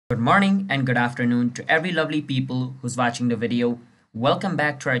Good morning and good afternoon to every lovely people who's watching the video. Welcome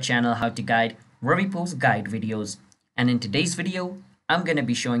back to our channel How to Guide, where we post guide videos. And in today's video, I'm going to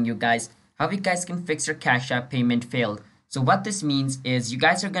be showing you guys how you guys can fix your Cash App payment failed. So what this means is you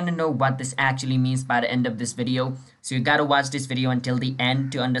guys are going to know what this actually means by the end of this video. So you got to watch this video until the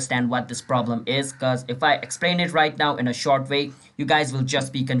end to understand what this problem is, because if I explain it right now in a short way, you guys will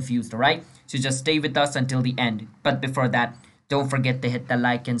just be confused, alright? So just stay with us until the end. But before that, don't forget to hit the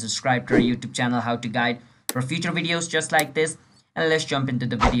like and subscribe to our YouTube channel How to Guide for future videos just like this. And let's jump into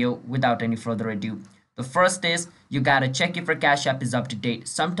the video without any further ado. The first is you gotta check if your Cash App is up to date.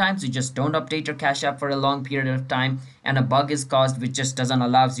 Sometimes you just don't update your Cash App for a long period of time and a bug is caused which just doesn't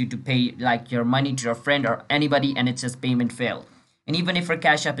allows you to pay like your money to your friend or anybody, and it says payment failed. And even if your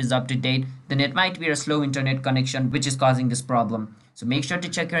Cash App is up to date, then it might be a slow internet connection which is causing this problem. So make sure to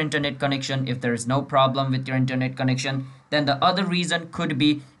check your internet connection. If there is no problem with your internet connection, then the other reason could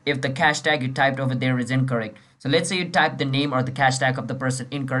be if the cash tag you typed over there is incorrect. So let's say you type the name or the cash tag of the person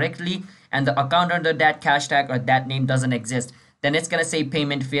incorrectly and the account under that cash tag or that name doesn't exist. Then it's going to say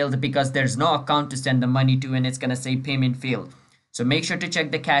payment failed because there's no account to send the money to, and it's going to say payment failed. So make sure to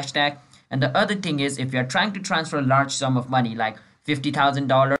check the cash tag. And the other thing is, if you're trying to transfer a large sum of money like $50,000,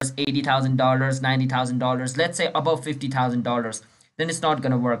 $80,000, $90,000, let's say above $50,000, then it's not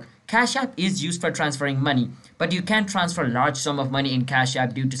going to work. Cash App is used for transferring money, but you can't transfer a large sum of money in Cash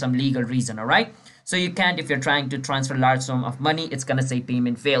App due to some legal reason, alright? So you can't. If you're trying to transfer a large sum of money, it's going to say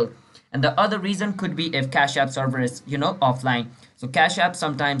payment failed. And the other reason could be if Cash App server is, offline. So Cash App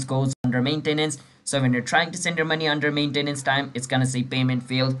sometimes goes under maintenance. So when you're trying to send your money under maintenance time, it's going to say payment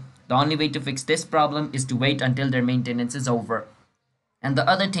failed. The only way to fix this problem is to wait until their maintenance is over. And the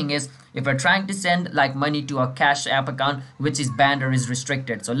other thing is, if you're trying to send like money to a Cash App account which is banned or is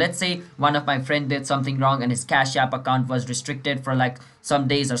restricted. So let's say one of my friend did something wrong and his Cash App account was restricted for like some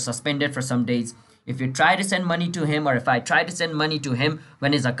days or suspended for some days. If you try to send money to him, or if I try to send money to him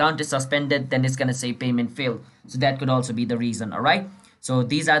when his account is suspended, then it's going to say payment failed. So that could also be the reason, alright? So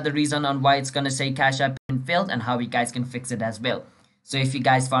these are the reason on why it's going to say Cash App payment failed and how you guys can fix it as well. So if you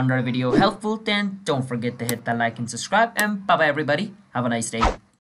guys found our video helpful, then don't forget to hit the like and subscribe, and bye bye everybody. Have a nice day.